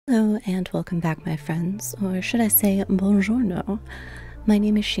Hello and welcome back, my friends, or should I say buongiorno. My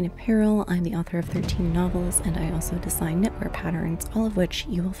name is Sheena Pirrell. I'm the author of 13 novels, and I also design knitwear patterns, all of which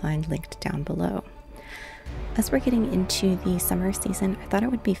you will find linked down below. As we're getting into the summer season, I thought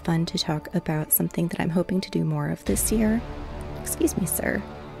it would be fun to talk about something that I'm hoping to do more of this year. Excuse me, sir.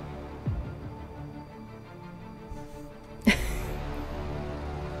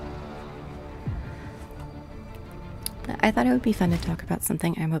 I thought it would be fun to talk about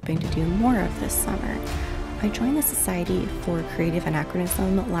something I'm hoping to do more of this summer. I joined the Society for Creative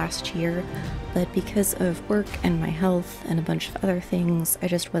Anachronism last year, but because of work and my health and a bunch of other things, I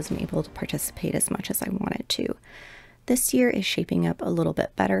just wasn't able to participate as much as I wanted to. This year is shaping up a little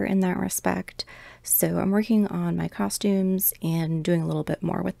bit better in that respect, so I'm working on my costumes and doing a little bit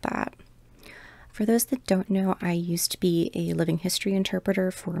more with that. For those that don't know, I used to be a living history interpreter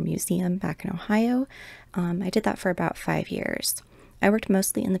for a museum back in Ohio. I did that for about 5 years. I worked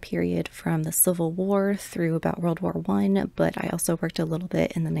mostly in the period from the Civil War through about World War I, but I also worked a little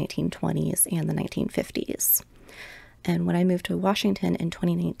bit in the 1920s and the 1950s. And when I moved to Washington in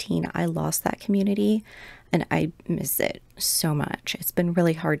 2019, I lost that community, and I miss it so much. It's been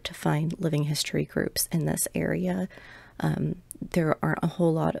really hard to find living history groups in this area. There aren't a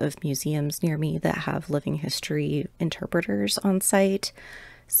whole lot of museums near me that have living history interpreters on site,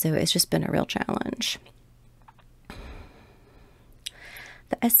 so it's just been a real challenge.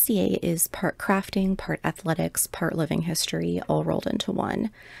 The SCA is part crafting, part athletics, part living history, all rolled into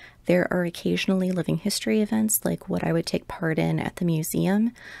one. There are occasionally living history events like what I would take part in at the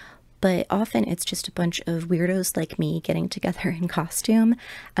museum, but often it's just a bunch of weirdos like me getting together in costume,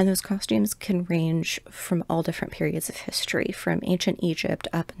 and those costumes can range from all different periods of history, from ancient Egypt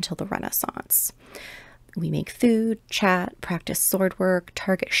up until the Renaissance. We make food, chat, practice sword work,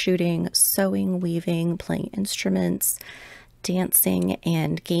 target shooting, sewing, weaving, playing instruments, dancing,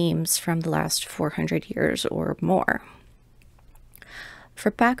 and games from the last 400 years or more. For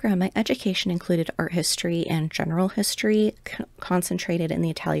background, my education included art history and general history, concentrated in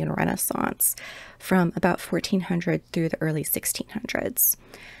the Italian Renaissance, from about 1400 through the early 1600s.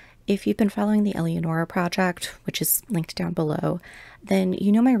 If you've been following the Eleonora Project, which is linked down below, then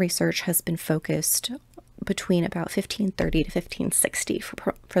you know my research has been focused between about 1530 to 1560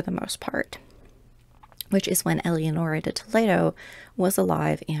 for the most part, which is when Eleonora de Toledo was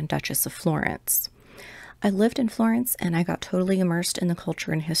alive and Duchess of Florence. I lived in Florence and I got totally immersed in the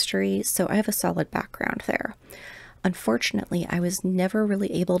culture and history, so I have a solid background there. Unfortunately, I was never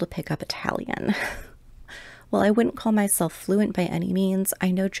really able to pick up Italian. While I wouldn't call myself fluent by any means,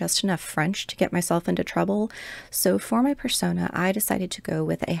 I know just enough French to get myself into trouble, so for my persona, I decided to go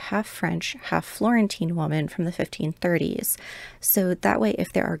with a half French, half Florentine woman from the 1530s, so that way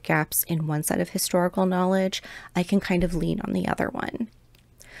if there are gaps in one set of historical knowledge, I can kind of lean on the other one.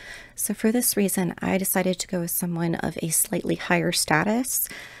 So for this reason, I decided to go with someone of a slightly higher status,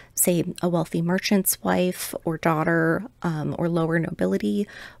 say a wealthy merchant's wife or daughter, or lower nobility,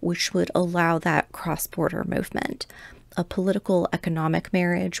 which would allow that cross-border movement. A political economic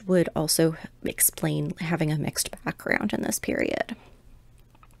marriage would also explain having a mixed background in this period.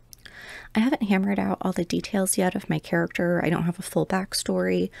 I haven't hammered out all the details yet of my character. I don't have a full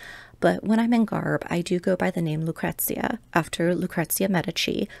backstory, but when I'm in garb, I do go by the name Lucrezia, after Lucrezia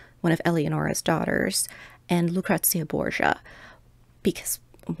Medici, one of Eleonora's daughters, and Lucrezia Borgia, because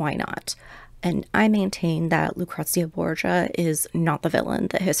why not? And I maintain that Lucrezia Borgia is not the villain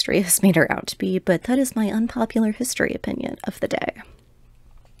that history has made her out to be, but that is my unpopular history opinion of the day.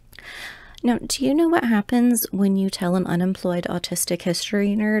 Now, do you know what happens when you tell an unemployed autistic history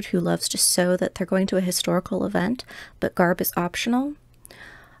nerd who loves to sew that they're going to a historical event, but garb is optional?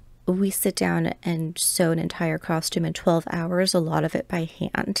 We sit down and sew an entire costume in 12 hours, a lot of it by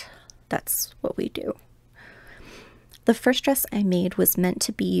hand. That's what we do. The first dress I made was meant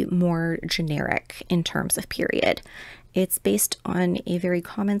to be more generic in terms of period. It's based on a very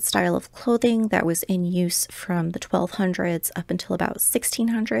common style of clothing that was in use from the 1200s up until about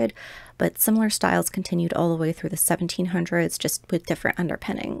 1600, but similar styles continued all the way through the 1700s, just with different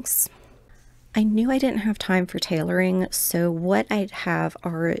underpinnings. I knew I didn't have time for tailoring, so what I'd have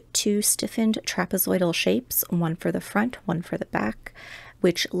are two stiffened trapezoidal shapes, one for the front, one for the back,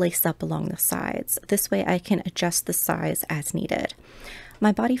 which lace up along the sides. This way I can adjust the size as needed.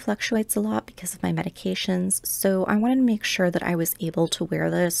 My body fluctuates a lot because of my medications, so I wanted to make sure that I was able to wear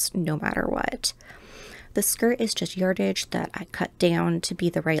this no matter what. The skirt is just yardage that I cut down to be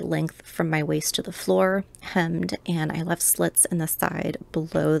the right length from my waist to the floor, hemmed, and I left slits in the side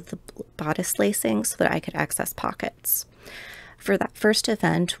below the bodice lacing so that I could access pockets. For that first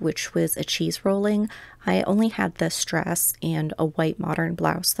event, which was a cheese rolling, I only had this dress and a white modern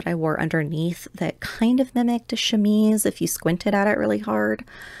blouse that I wore underneath that kind of mimicked a chemise if you squinted at it really hard.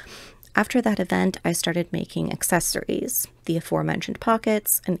 After that event, I started making accessories, the aforementioned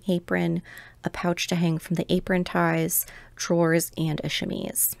pockets, an apron, a pouch to hang from the apron ties, drawers, and a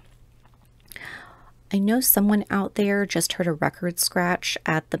chemise. I know someone out there just heard a record scratch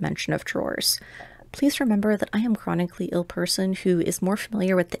at the mention of drawers. Please remember that I am a chronically ill person who is more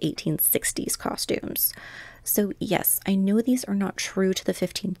familiar with the 1860s costumes. So yes, I know these are not true to the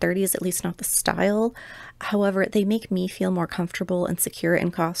 1530s, at least not the style. However, they make me feel more comfortable and secure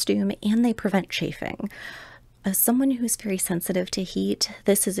in costume, and they prevent chafing. As someone who is very sensitive to heat,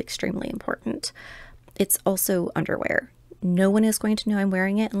 this is extremely important. It's also underwear. No one is going to know I'm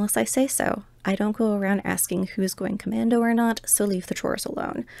wearing it unless I say so. I don't go around asking who's going commando or not, so leave the drawers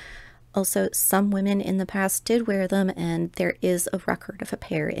alone. Also, some women in the past did wear them, and there is a record of a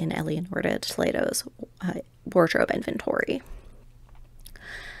pair in Eleonora Toledo's wardrobe inventory.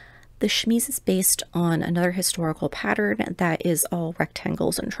 The chemise is based on another historical pattern that is all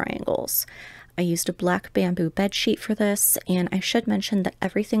rectangles and triangles. I used a black bamboo bedsheet for this, and I should mention that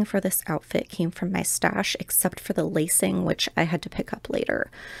everything for this outfit came from my stash except for the lacing, which I had to pick up later.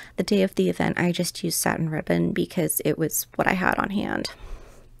 The day of the event, I just used satin ribbon because it was what I had on hand.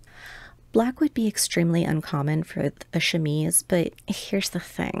 Black would be extremely uncommon for a chemise, but here's the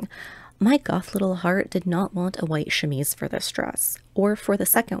thing. My goth little heart did not want a white chemise for this dress, or for the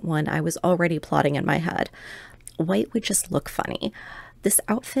second one I was already plotting in my head. White would just look funny. This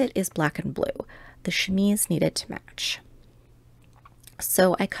outfit is black and blue. The chemise needed to match.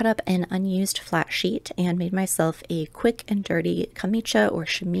 So I cut up an unused flat sheet and made myself a quick and dirty camicia or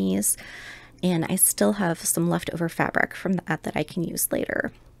chemise, and I still have some leftover fabric from that I can use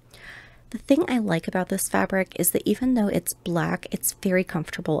later. The thing I like about this fabric is that even though it's black, it's very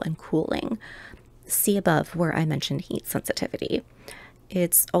comfortable and cooling. See above where I mentioned heat sensitivity.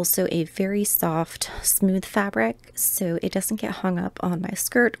 It's also a very soft, smooth fabric, so it doesn't get hung up on my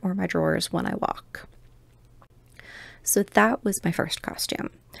skirt or my drawers when I walk. So that was my first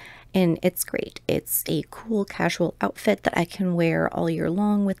costume, and it's great. It's a cool, casual outfit that I can wear all year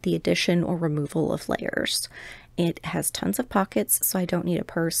long with the addition or removal of layers. It has tons of pockets, so I don't need a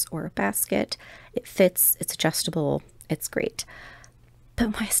purse or a basket. It fits, it's adjustable, it's great.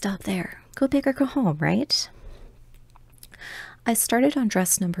 But why stop there? Go big or go home, right? I started on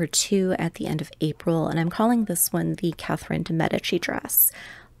dress number 2 at the end of April, and I'm calling this one the Catherine de' Medici dress.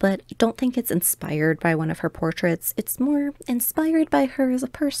 But don't think it's inspired by one of her portraits, it's more inspired by her as a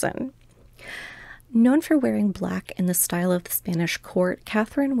person. Known for wearing black in the style of the Spanish court,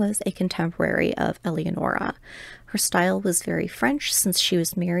 Catherine was a contemporary of Eleonora. Her style was very French since she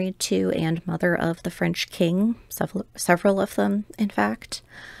was married to and mother of the French king, several of them, in fact.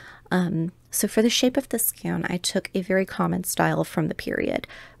 So for the shape of this gown, I took a very common style from the period,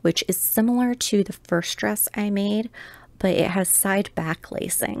 which is similar to the first dress I made, but it has side back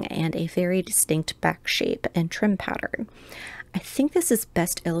lacing and a very distinct back shape and trim pattern. I think this is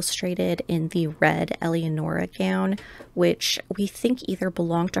best illustrated in the red Eleonora gown, which we think either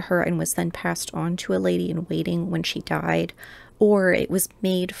belonged to her and was then passed on to a lady-in-waiting when she died, or it was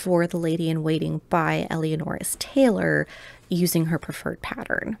made for the lady-in-waiting by Eleonora's tailor using her preferred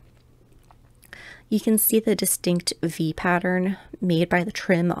pattern. You can see the distinct V pattern made by the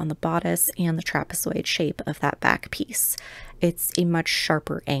trim on the bodice and the trapezoid shape of that back piece. It's a much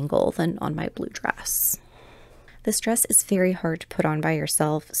sharper angle than on my blue dress. This dress is very hard to put on by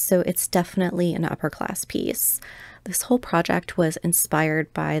yourself, so it's definitely an upper class piece. This whole project was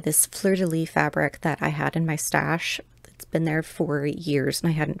inspired by this fleur-de-lis fabric that I had in my stash. It's been there for years and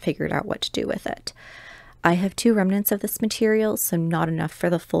I hadn't figured out what to do with it. I have 2 remnants of this material, so not enough for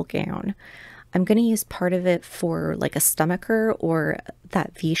the full gown. I'm going to use part of it for like a stomacher or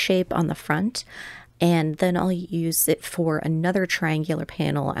that V shape on the front, and then I'll use it for another triangular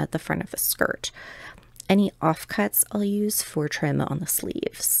panel at the front of the skirt. Any offcuts I'll use for trim on the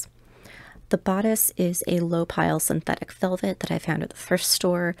sleeves. The bodice is a low pile synthetic velvet that I found at the thrift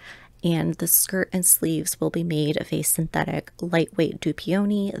store, and the skirt and sleeves will be made of a synthetic lightweight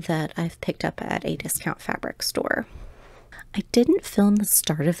dupioni that I've picked up at a discount fabric store. I didn't film the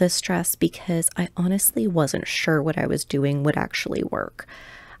start of this dress because I honestly wasn't sure what I was doing would actually work.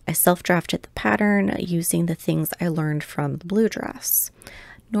 I self-drafted the pattern using the things I learned from the blue dress.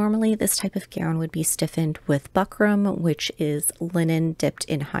 Normally, this type of gown would be stiffened with buckram, which is linen dipped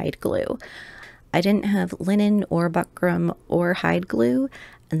in hide glue. I didn't have linen or buckram or hide glue,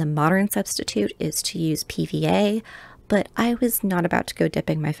 and the modern substitute is to use PVA, but I was not about to go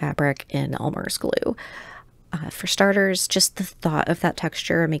dipping my fabric in Elmer's glue. For starters, just the thought of that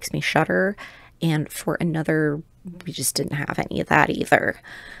texture makes me shudder, and for another, we just didn't have any of that either.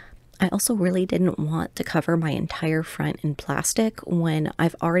 I also really didn't want to cover my entire front in plastic when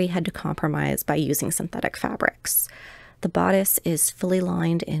I've already had to compromise by using synthetic fabrics. The bodice is fully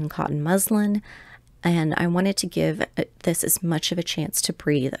lined in cotton muslin, and I wanted to give this as much of a chance to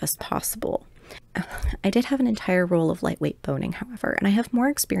breathe as possible. I did have an entire roll of lightweight boning, however, and I have more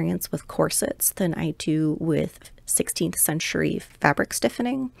experience with corsets than I do with 16th century fabric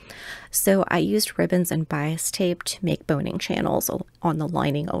stiffening, so I used ribbons and bias tape to make boning channels on the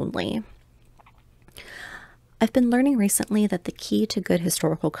lining only. I've been learning recently that the key to good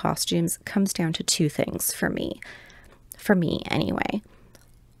historical costumes comes down to two things for me anyway: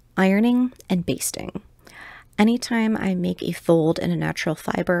 ironing and basting. Anytime I make a fold in a natural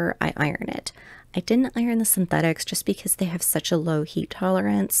fiber, I iron it. I didn't iron the synthetics just because they have such a low heat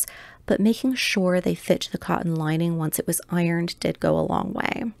tolerance, but making sure they fit to the cotton lining once it was ironed did go a long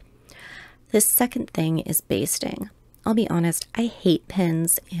way. This second thing is basting. I'll be honest, I hate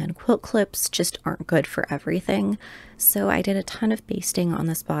pins, and quilt clips just aren't good for everything, so I did a ton of basting on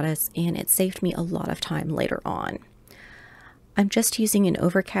this bodice, and it saved me a lot of time later on. I'm just using an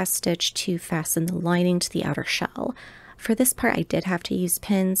overcast stitch to fasten the lining to the outer shell. For this part I did have to use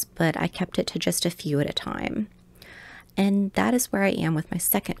pins, but I kept it to just a few at a time. And that is where I am with my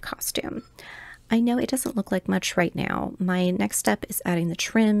second costume. I know it doesn't look like much right now. My next step is adding the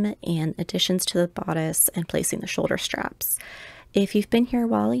trim and additions to the bodice and placing the shoulder straps. If you've been here a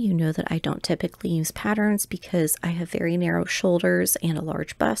while, you know that I don't typically use patterns because I have very narrow shoulders and a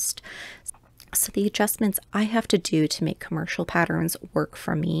large bust. So the adjustments I have to do to make commercial patterns work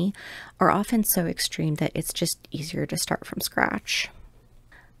for me are often so extreme that it's just easier to start from scratch.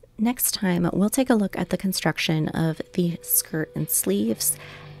 Next time, we'll take a look at the construction of the skirt and sleeves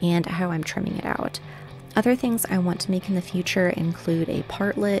and how I'm trimming it out. Other things I want to make in the future include a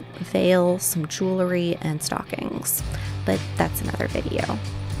partlet, veil, some jewelry, and stockings, but that's another video.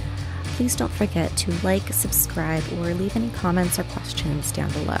 Please don't forget to like, subscribe, or leave any comments or questions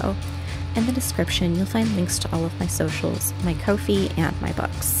down below. In the description, you'll find links to all of my socials, my Ko-fi, and my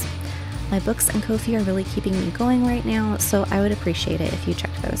books. My books and Ko-fi are really keeping me going right now, so I would appreciate it if you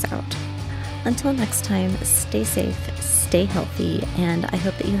checked those out. Until next time, stay safe, stay healthy, and I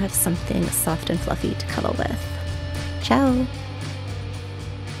hope that you have something soft and fluffy to cuddle with. Ciao!